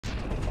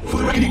For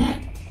the reckoning.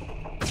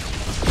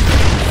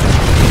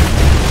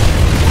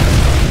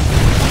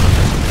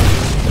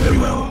 Very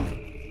well.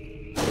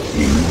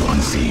 We move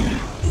unseen.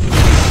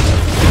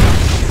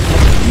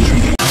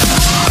 Intriguing.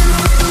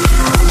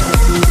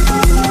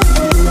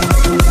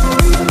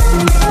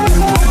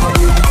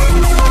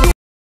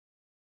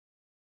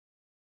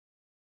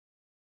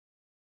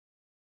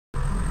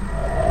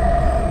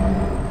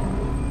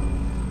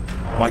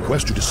 My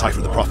quest to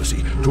decipher the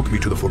prophecy took me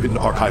to the forbidden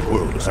archive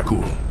world of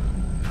Zeratul.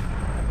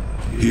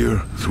 Here,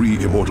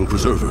 3 immortal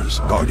preservers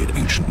guarded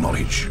ancient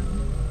knowledge.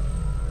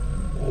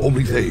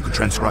 Only they could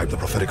transcribe the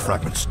prophetic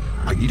fragments.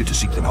 I needed to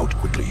seek them out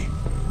quickly.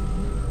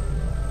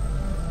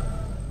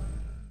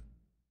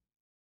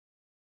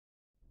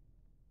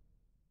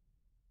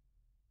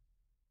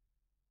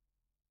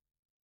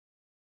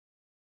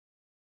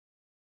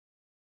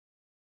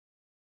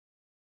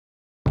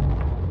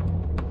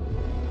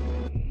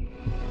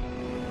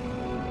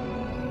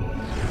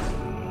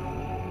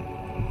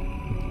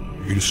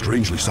 It is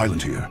strangely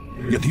silent here,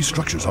 yet these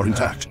structures are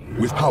intact.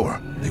 With power,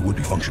 they would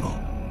be functional.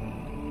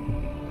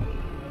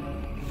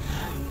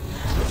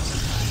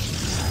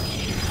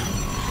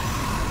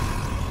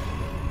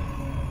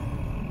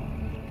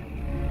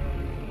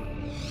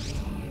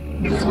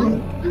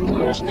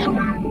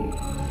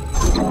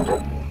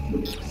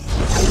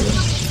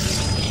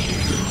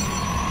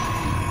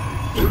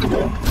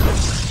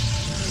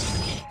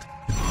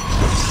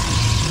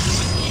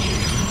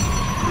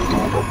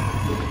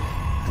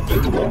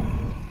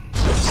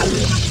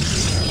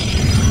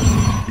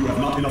 You have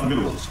not enough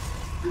minerals.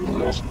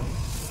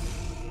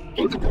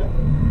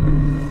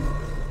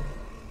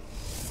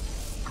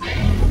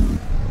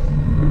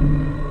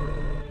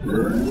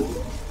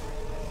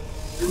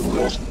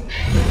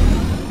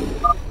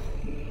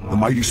 The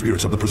mighty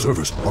spirits of the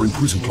preservers are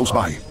imprisoned close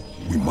by.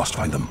 We must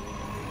find them.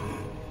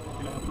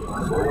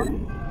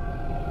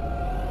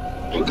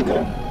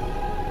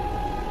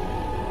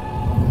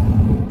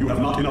 You have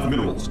not enough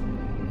minerals.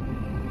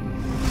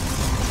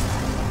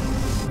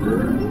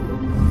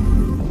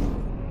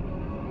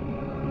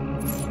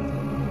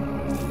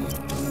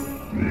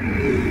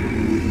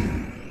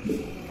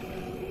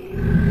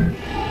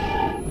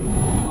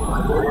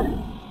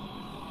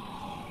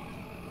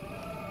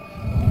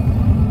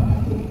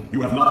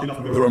 You have not enough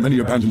minerals. There are many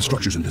abandoned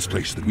structures in this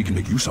place that we can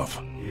make use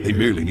of. They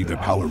merely need their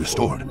power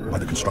restored by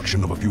the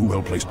construction of a few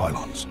well-placed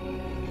pylons.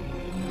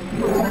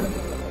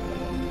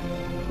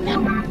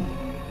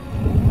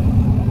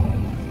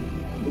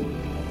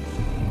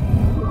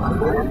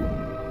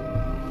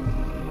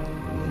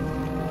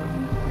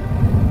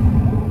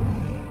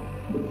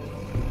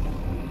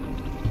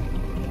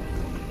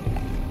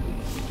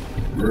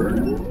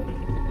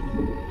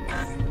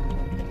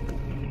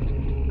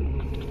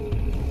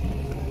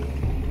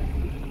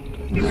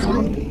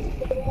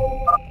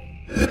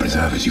 The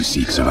preservers you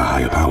seek serve a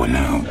higher power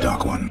now,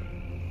 Dark One.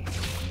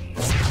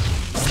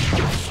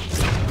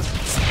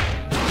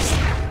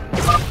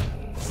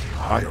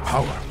 Higher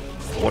power?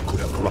 What could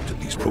have corrupted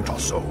these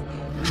Protoss so?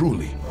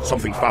 Truly,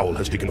 something foul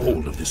has taken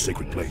hold of this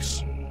sacred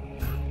place.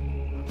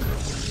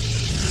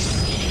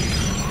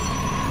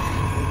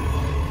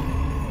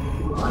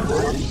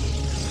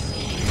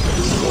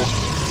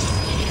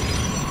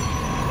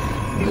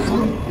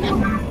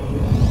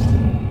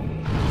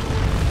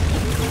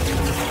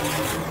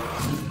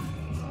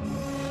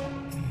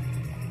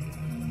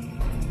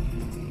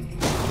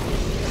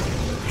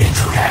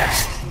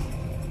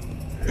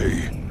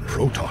 A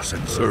Protoss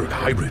and Zerg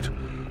hybrid.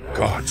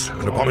 Gods,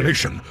 an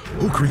abomination.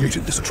 Who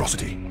created this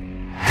atrocity?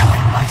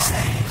 Come, my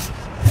slaves.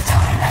 The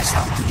time has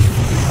come to give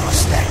you your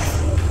strength.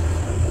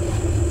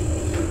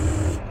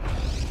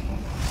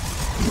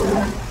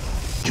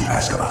 You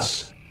ask of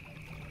us.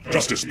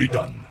 Justice be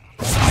done.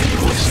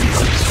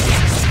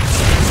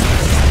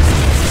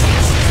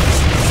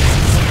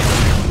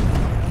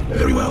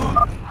 Very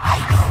well. I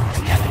go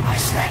to gather my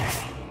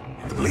strength.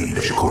 The blade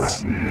of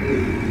Shakuras.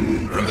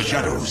 From the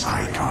shadows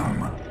I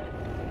come.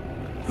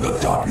 The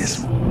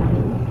darkness.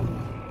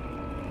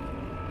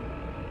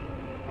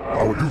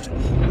 Our duty.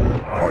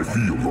 I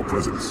feel your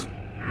presence.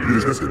 It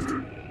is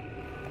distant.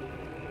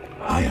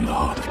 I am the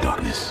heart of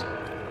darkness.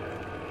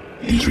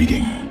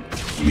 Intriguing.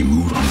 We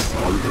move on.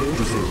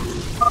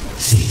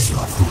 Cease your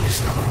foolish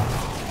struggle.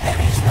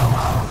 There is no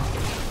hope.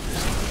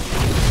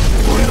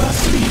 Forever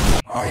sleep.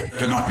 I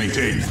cannot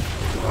maintain.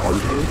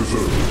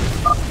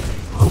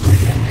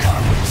 Oblivion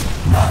comes.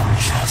 None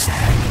shall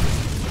stand.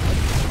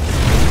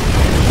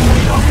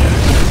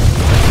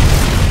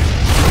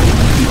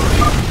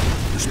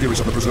 The spirits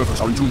of the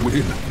preservers are entombed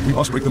within. We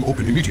must break them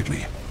open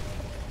immediately.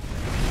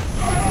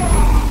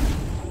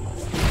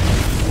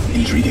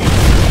 Intriguing.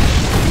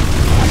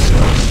 I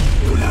serve.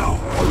 For now.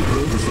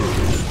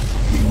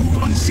 We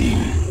move unseen.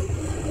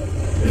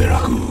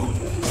 Zeratul.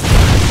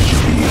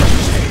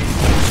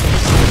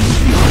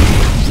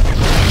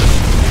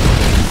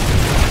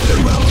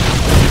 Very well.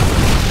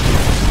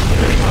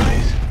 Very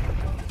wise.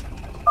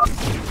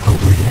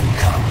 Oblivion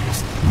comes.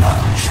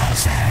 None shall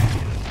stand.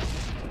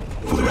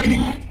 For the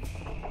reckoning.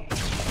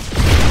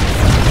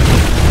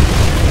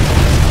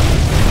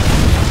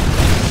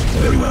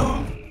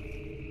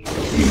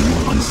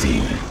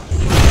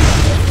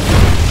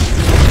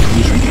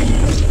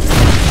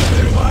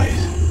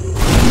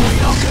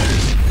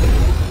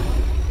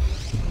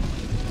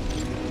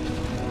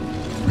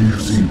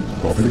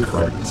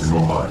 fragments in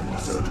your mind,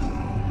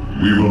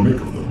 Zeratul. We will make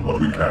of them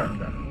what we can.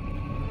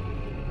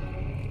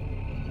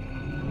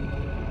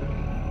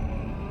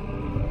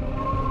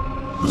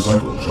 The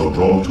cycle shall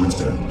draw to its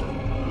end.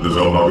 The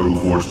Zelnaga who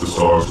forged the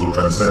stars will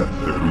transcend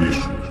their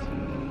creation.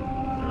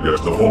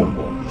 Yet the Fallen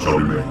One shall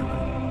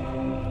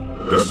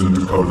remain, destined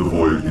to cover the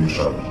void in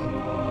shadow.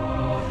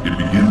 It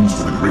begins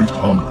with a great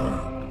hunger.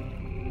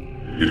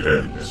 It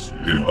ends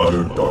in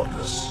utter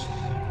darkness.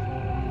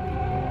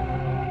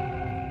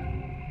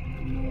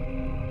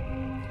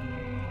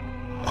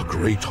 A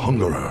great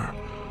hungerer.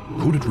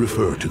 Could it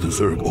refer to the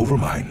Zerg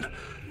Overmind?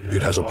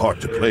 It has a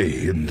part to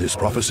play in this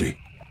prophecy.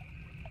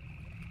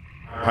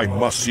 I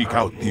must seek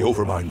out the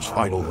Overmind's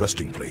final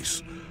resting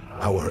place,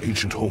 our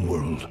ancient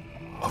homeworld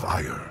of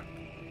Ire.